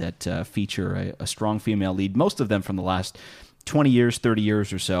that feature a strong female lead. Most of them from the last 20 years, 30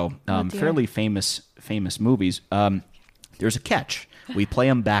 years or so. Fairly famous movies. There's a catch. We play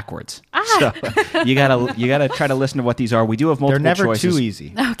them backwards. So you gotta try to listen to what these are. We do have multiple choices. They're never too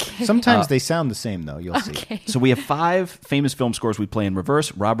easy. Okay. Sometimes they sound the same, though. You'll see. So we have 5 famous film scores we play in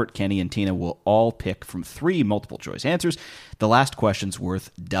reverse. Robert, Kenny, and Tina will all pick from 3 multiple choice answers. The last question's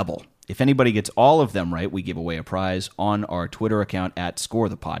worth double. If anybody gets all of them right, we give away a prize on our Twitter account at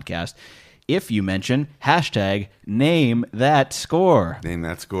 @ScoreThePodcast. If you mention #Name That Score. Name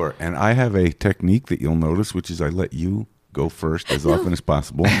That Score. And I have a technique that you'll notice, which is I let you go first as often as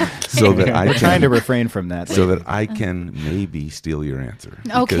possible, so that I We're can trying to refrain from that, so that I can maybe steal your answer.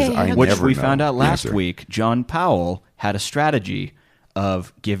 Okay. Which we found out last week. John Powell had a strategy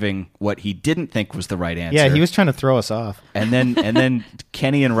of giving what he didn't think was the right answer. Yeah, he was trying to throw us off. And then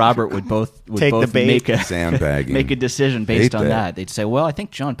Kenny and Robert would both Take the bait. make a Sandbagging. make a decision based on that. that. They'd say, "Well, I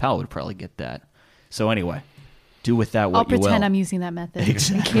think John Powell would probably get that." So anyway, do with that what I'll you will. pretend I'm using that method in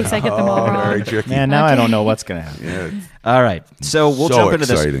case I get them all wrong. Very tricky. Man, now I don't know what's going to happen. Yeah. All right, so we'll So jump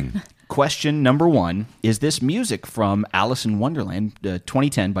into exciting. this. Question number 1: Is this music from Alice in Wonderland,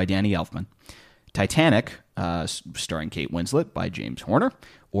 2010 by Danny Elfman, Titanic, starring Kate Winslet by James Horner,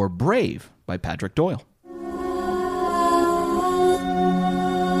 or Brave by Patrick Doyle?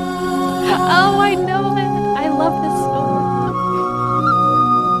 Oh, I know it. I love this song.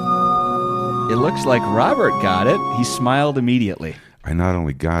 It looks like Robert got it. He smiled immediately. I not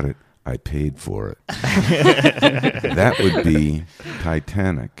only got it, I paid for it. That would be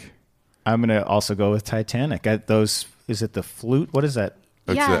Titanic. I'm going to also go with Titanic. Is it the flute? What is that?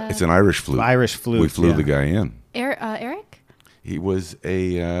 It's an Irish flute. Irish flute. We flew the guy in. Eric? He was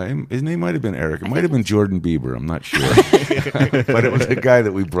his name might have been Eric. It might have been Jordan Bieber. I'm not sure. But it was the guy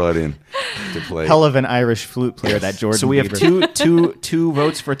that we brought in to play. Hell of an Irish flute player, that Jordan So we have Bieber. two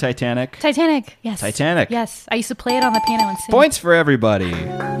votes for Titanic. Titanic, yes. Titanic. Yes. I used to play it on the piano and sing. Points for everybody.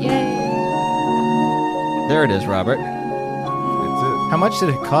 Yay. There it is, Robert. That's How much did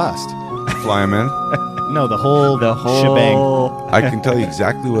it cost? it. Fly him in. No, the whole shebang. I can tell you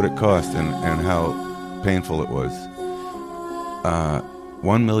exactly what it cost and how painful it was.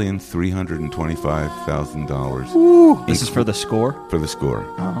 $1,325,000. This is for the score? For the score.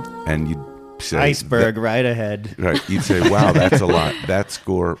 And you'd say... Iceberg right ahead. Right. You'd say, wow, that's a lot. That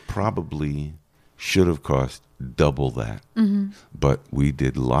score probably should have cost double that. Mm-hmm. But we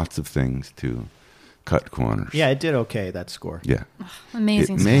did lots of things to cut corners. Yeah, it did okay, that score. Yeah.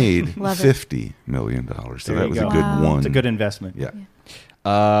 Amazing. It made Love it. $50 million. So There that you was go. a good one. It's a good investment. Yeah.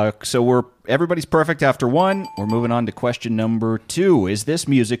 So everybody's perfect after one. We're moving on to question number 2. Is this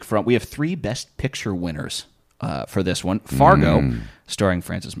music from? We have 3 Best Picture winners for this one. Fargo, starring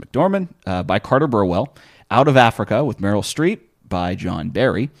Frances McDormand, by Carter Burwell. Out of Africa with Meryl Streep by John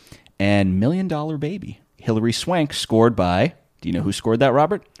Barry, and $1 Million Baby, Hilary Swank, scored by. Do you know who scored that,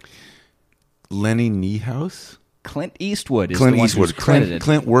 Robert? Lenny Niehaus. Clint Eastwood is Clint the one Eastwood. who's credited.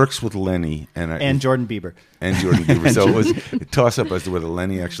 Clint works with Lenny and Jordan Bieber. And Jordan Bieber. So it was a toss-up as to whether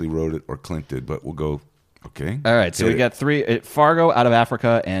Lenny actually wrote it or Clint did, but we'll go, okay. All right, so we got 3, Fargo, Out of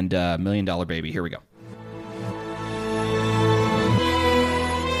Africa, and $1 Million Baby. Here we go.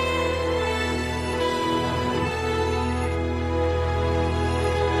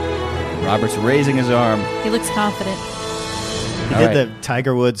 Robert's raising his arm. He looks confident. He did the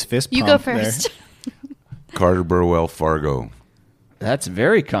Tiger Woods fist pump. You go first. Carter Burwell, Fargo. That's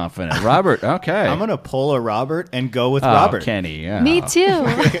very confident. Robert, okay. I'm going to pull a Robert and go with Robert. Kenny, yeah. Me too.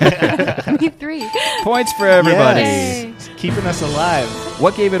 Me 3. Points for everybody. Yes. Keeping us alive.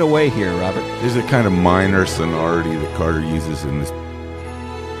 What gave it away here, Robert? There's a kind of minor sonority that Carter uses in this.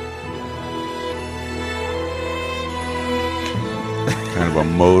 Kind of a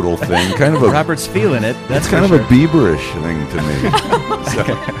modal thing. Kind of a Robert's feeling it. That's kind of sure. a Bieberish thing to me.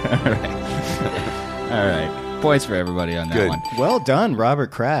 All right. Points for everybody on that Good. one. Well done,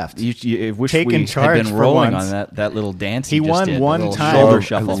 Robert Kraft. You wish Taking we charge had been for rolling once. on that little dance. He just won did, one the little time. Shoulder It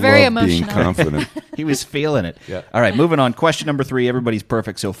shuffle. was very Love being emotional. confident. He was feeling it. Yeah. All right, moving on. Question number 3. Everybody's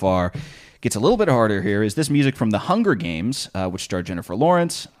perfect so far. Gets a little bit harder here. Is this music from The Hunger Games, which starred Jennifer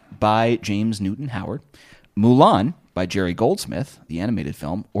Lawrence, by James Newton Howard, Mulan by Jerry Goldsmith, the animated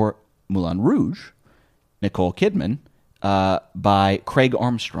film, or Moulin Rouge, Nicole Kidman, by Craig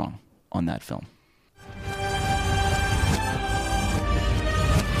Armstrong on that film?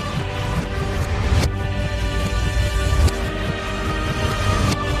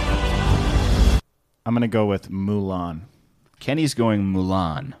 I'm going to go with Mulan. Kenny's going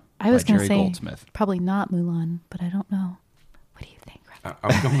Mulan. I was going to say Goldsmith. probably not Mulan, but I don't know. What do you think, Robert?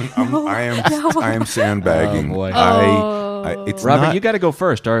 I am sandbagging. Oh, boy. It's Robert, not, you got to go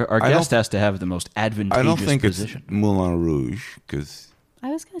first. Our I guest don't- has to have the most advantageous I don't think position. it's Moulin Rouge because I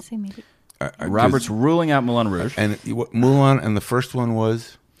was going to say maybe. Robert's ruling out Moulin Rouge. and Mulan and the first one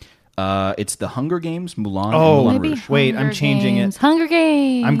was It's The Hunger Games, Mulan, Oh, and Moulin Maybe Rouge. Wait, I'm Hunger changing it. Games. Hunger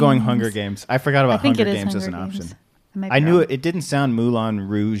Games. I'm going Hunger Games. I forgot I about think Hunger it is Games as an Hunger option. Games. I might be I knew wrong. it didn't sound Moulin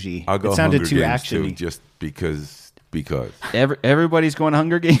Rouge-y. I'll go It sounded Hunger too Games actiony. too, just because. Everybody's going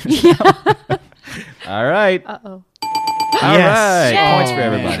Hunger Games? All right. Uh-oh. All Yes. right. Yay. Points for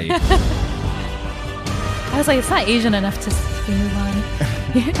everybody. I was like, it's not Asian enough to be Mulan.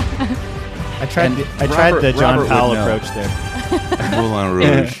 I tried. And I tried the John Robert Powell would know. approach there. Moulin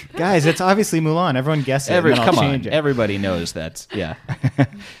Rouge. Guys, it's obviously Mulan. Everyone guess it. and then I'll Come on. change it. Everybody knows that's, yeah.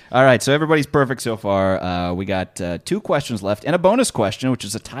 All right. So everybody's perfect so far. We got 2 questions left and a bonus question, which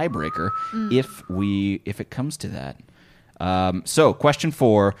is a tiebreaker if it comes to that. So question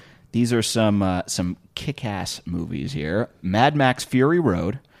 4. These are some kick-ass movies here. Mad Max Fury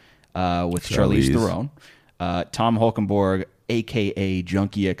Road with Charlize Theron. Tom Holkenborg, a.k.a.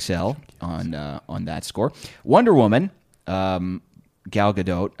 Junkie XL, on that score. Wonder Woman, Gal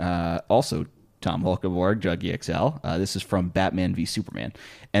Gadot, also Tom Holkenborg, Junkie XL. This is from Batman v Superman.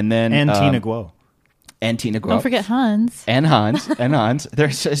 And then Tina Guo. And Tina Guo. Don't forget Hans. And Hans. And Hans.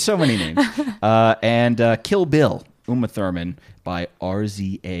 There's so many names. And Kill Bill, Uma Thurman, by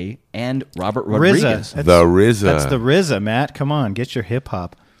RZA and Robert Rodriguez. RZA. The RZA. That's the RZA, Matt. Come on, get your hip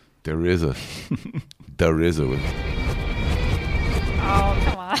hop. The RZA. The RZA. Oh,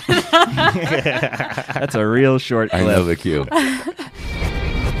 come on. That's a real short clip. I know the cue.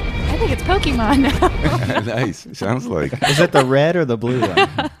 I think it's Pokemon now. Nice. Sounds like. Is it the red or the blue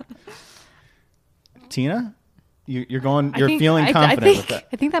one? Tina? You're going. You're feeling confident with that.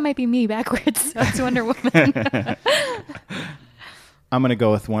 I think that might be me backwards. So it's Wonder Woman. I'm gonna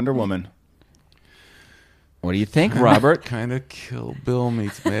go with Wonder Woman. What do you think, Robert? Kind of Kill Bill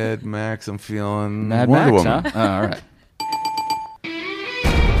meets Mad Max. I'm feeling Mad Wonder Max, Woman. huh? Oh, all right.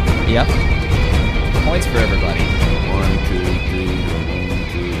 Yep. Points for everybody. 1,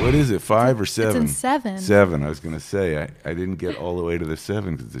 2, 3. What is it? 5 or 7? It's in 7. 7. I was going to say I didn't get all the way to the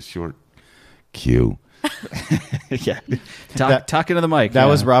 7 because it's a short cue. Yeah. Talking to the mic. That yeah.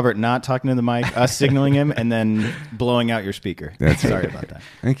 was Robert not talking to the mic, us signaling him, and then blowing out your speaker. That's Sorry right. about that.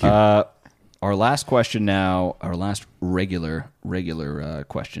 Thank you. Our last question now, our last regular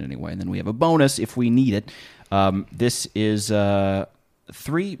question anyway, and then we have a bonus if we need it. This is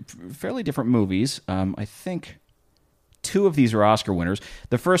 3 fairly different movies. I think 2 of these are Oscar winners.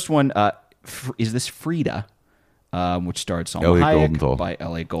 The first one is this Frida, which starred Salma Elliot Hayek Goldenthal. by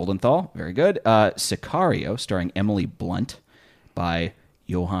Elliot Goldenthal. Very good. Sicario, starring Emily Blunt by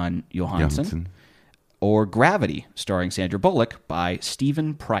Johan Johansson. Johansson. Or Gravity, starring Sandra Bullock by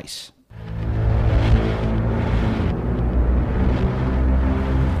Stephen Price.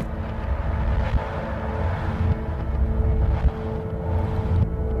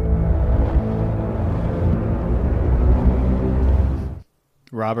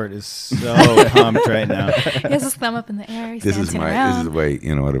 Robert is so pumped right now. He has his thumb up in the air. He's This is dancing this around. is the way,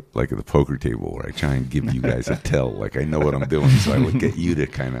 like at the poker table where I try and give you guys a tell, like I know what I'm doing, so I would get you to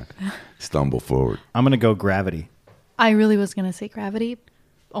kind of stumble forward. I'm going to go Gravity. I really was going to say Gravity,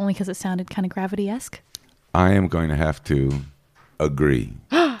 only because it sounded kind of Gravity-esque. I am going to have to agree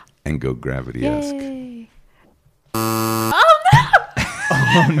and go Gravity-esque. Yay. Oh, no!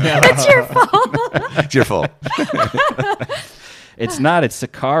 Oh, no. It's your fault. It's your fault. It's not. It's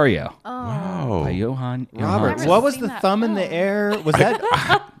Sicario. Wow. By Johan Robert, Johansson. what was the thumb in the air? Was that?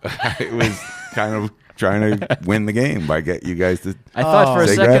 I was kind of trying to win the game by get you guys to. I thought for a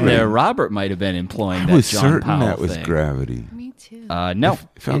say second Gravity. there, Robert might have been employing I that was John certain Powell that was thing. Gravity. Me too. No.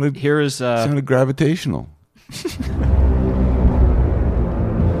 It sounded, Here is sounded gravitational.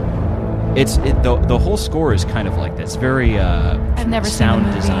 the whole score is kind of like this. Very I've never seen sound the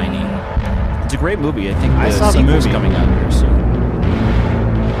movie. designing. It's a great movie. I think I the saw the sequel's movie. coming out here soon.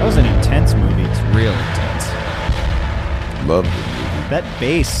 That was an intense movie. It's real intense. Loved it. That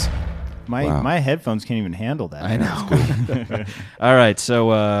bass. Wow. My headphones can't even handle that. I know. All right, so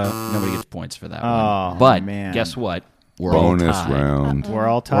nobody gets points for that Oh, one. But man. guess what? We're Bonus all tied. round. We're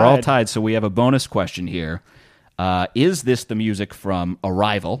all tied. We're all tied, so we have a bonus question here. Is this the music from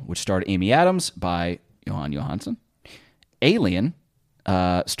Arrival, which starred Amy Adams by Johan Johansson? Alien,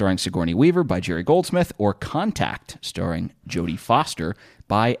 starring Sigourney Weaver by Jerry Goldsmith, or Contact, starring Jodie Foster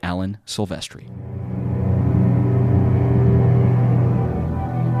by Alan Silvestri?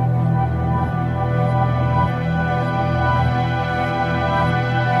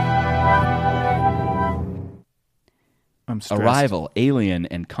 I'm stressed. Arrival, Alien,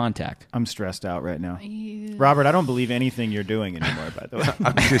 and Contact. I'm stressed out right now. Robert, I don't believe anything you're doing anymore, by the way.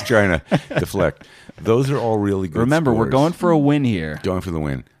 I'm just trying to deflect. Those are all really good. Remember, we're scores. going for a win here. Going for the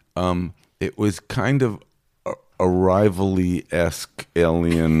win. It was kind of a rival-esque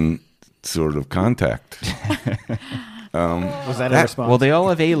alien sort of Contact. Was that a response? Well, they all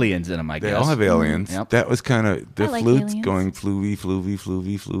have aliens in them, I guess. They all have aliens. Yep. That was kind of the I like flutes aliens. going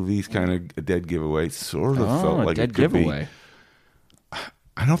floovy. Is kind of a dead giveaway. Sort of Oh, felt a like dead it could giveaway. be.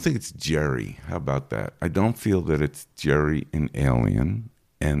 I don't think it's Jerry. How about that? I don't feel that it's Jerry in Alien,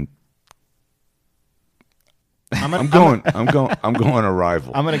 and I'm going Arrival.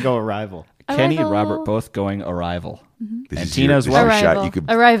 I'm going to go Arrival. Kenny and Arrival. Robert both going Arrival. This And is Tina your- as this well. is your shot. Arrival. You could.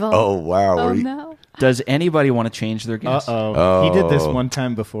 Arrival. Oh wow! Oh, Were you- no. Does anybody want to change their guess? Uh-oh. He did this Oh. one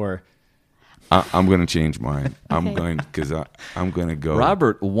time before. I'm going to change mine. I'm Okay. going because I'm going to go.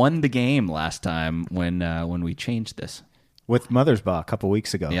 Robert won the game last time when we changed this. With Mothersbaugh a couple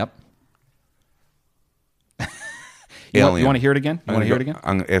weeks ago. Yep. You Alien. want to hear it again? You I'm want to gonna hear it go-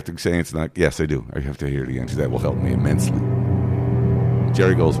 again? After saying it's not. Yes, I do. I have to hear it again because that will help me immensely.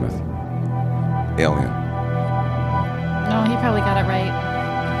 Jerry Goldsmith. Alien. No, he probably got it right.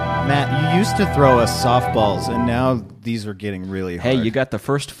 Matt, you used to throw us softballs, and now these are getting really hard. Hey, you got the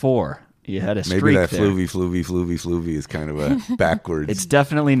first four. You had a streak Maybe that there. floovy is kind of a backwards. It's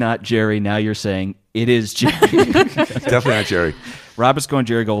definitely not Jerry. Now you're saying it is Jerry. definitely not Jerry. Robert's going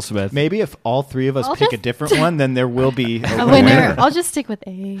Jerry Goldsmith. Maybe if all three of us I'll pick a just- different one, then there will be A winner. I'll just stick with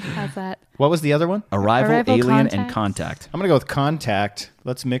A. How's that? What was the other one? Arrival, Arrival, Alien, and Contact. Contact. I'm going to go with Contact.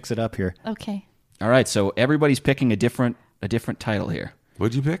 Let's mix it up here. Okay. All right, so everybody's picking a different title here.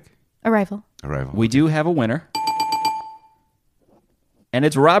 What'd you pick? Arrival. Arrival. We do have a winner. And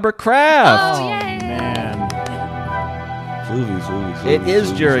it's Robert Kraft. Oh, yay. Man, Floovy. It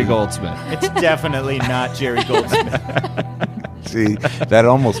is Jerry Goldsmith. it's definitely not Jerry Goldsmith. See, that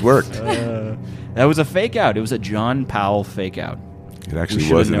almost worked. That was a fake out. It was a John Powell fake out. It We actually should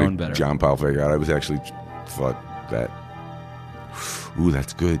have wasn't known a better. John Powell figure out. I was actually thought that. Ooh,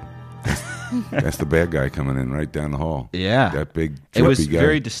 that's good. That's the bad guy coming in right down the hall. Yeah. That big It was trippy guy.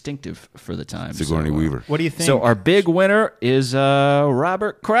 very distinctive for the time. Sigourney so, Weaver. What do you think? So our big winner is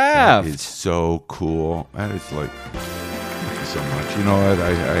Robert Kraft. It's so cool. That is like, thank you so much. You know what?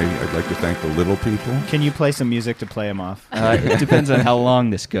 I'd like to thank the little people. Can you play some music to play him off? It depends on how long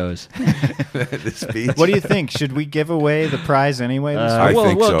this goes. The speech. What do you think? Should we give away the prize anyway? This I we'll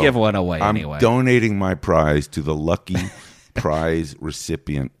think so. give one away I'm anyway. donating my prize to the lucky prize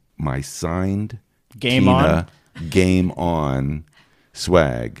recipient. My signed Game Tina Game On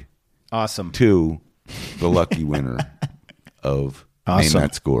swag Awesome. to the lucky winner of Awesome. Name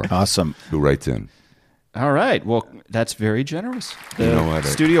That Score. Awesome. Who writes in. All right. Well, that's very generous. The You know what?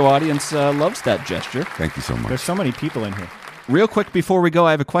 studio audience loves that gesture. Thank you so much. There's so many people in here. Real quick before we go,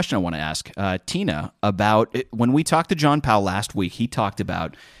 I have a question I want to ask Tina about when we talked to John Powell last week. He talked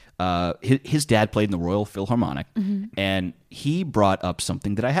about his dad played in the Royal Philharmonic, and he brought up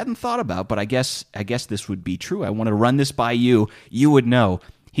something that I hadn't thought about, but I guess this would be true. I want to run this by you. You would know.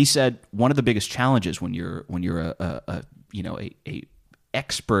 He said one of the biggest challenges when you're a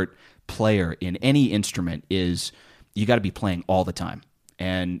expert player in any instrument is you got to be playing all the time.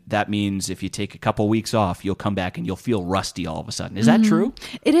 And that means if you take a couple weeks off, you'll come back and you'll feel rusty all of a sudden. Is that true?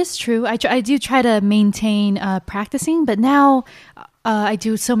 It is true. I do try to maintain practicing, but now I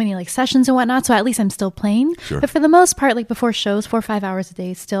do so many like sessions and whatnot, so at least I'm still playing. Sure. But for the most part, like before shows, 4 or 5 hours a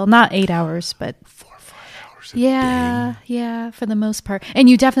day still. Not 8 hours, but 4 or 5 hours yeah, for the most part. And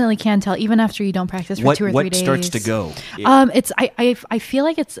you definitely can tell even after you don't practice for 2 or 3 days. What starts to go? I feel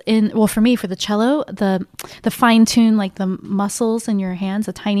like it's in, well, for me, for the cello, the fine tune, like the muscles in your hands,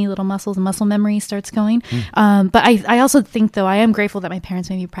 the tiny little muscles, the muscle memory starts going. But I also think, though, I am grateful that my parents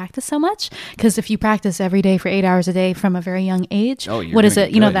made me practice so much, because if you practice every day for 8 hours a day from a very young age, what is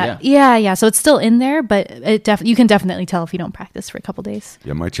it? You know that? Yeah. So it's still in there, but you can definitely tell if you don't practice for a couple days.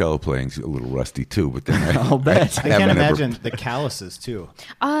 Yeah, my cello playing's a little rusty too, but then I'll bet. I can't imagine the calluses too.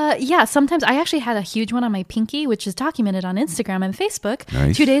 Yeah, sometimes I actually had a huge one on my pinky, which is documented on Instagram and Facebook.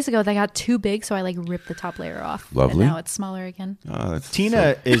 Nice. 2 days ago, they got too big, so I like ripped the top layer off. Lovely. And now it's smaller again.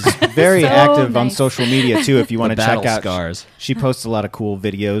 Tina is very active on nice. social media too. If you want to check battle out, scars. She posts a lot of cool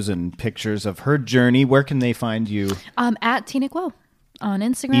videos and pictures of her journey. Where can they find you? At Tina Guo on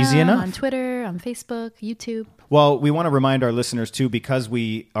Instagram, Easy enough. on Twitter, on Facebook, YouTube. Well, we want to remind our listeners too, because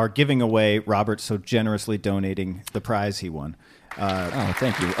we are giving away Robert so generously donating the prize he won.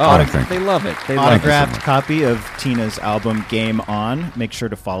 Thank you. They love it. They love Autographed copy of Tina's album Game On. Make sure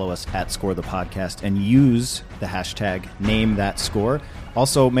to follow us at Score the Podcast and use the hashtag #NameThatScore.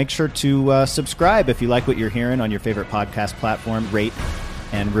 Also, make sure to subscribe if you like what you're hearing on your favorite podcast platform. Rate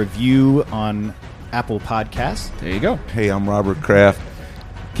and review on Apple Podcasts. There you go. Hey, I'm Robert Kraft,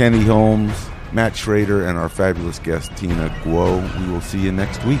 Kenny Holmes, Matt Schrader, and our fabulous guest, Tina Guo. We will see you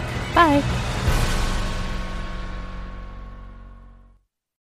next week. Bye.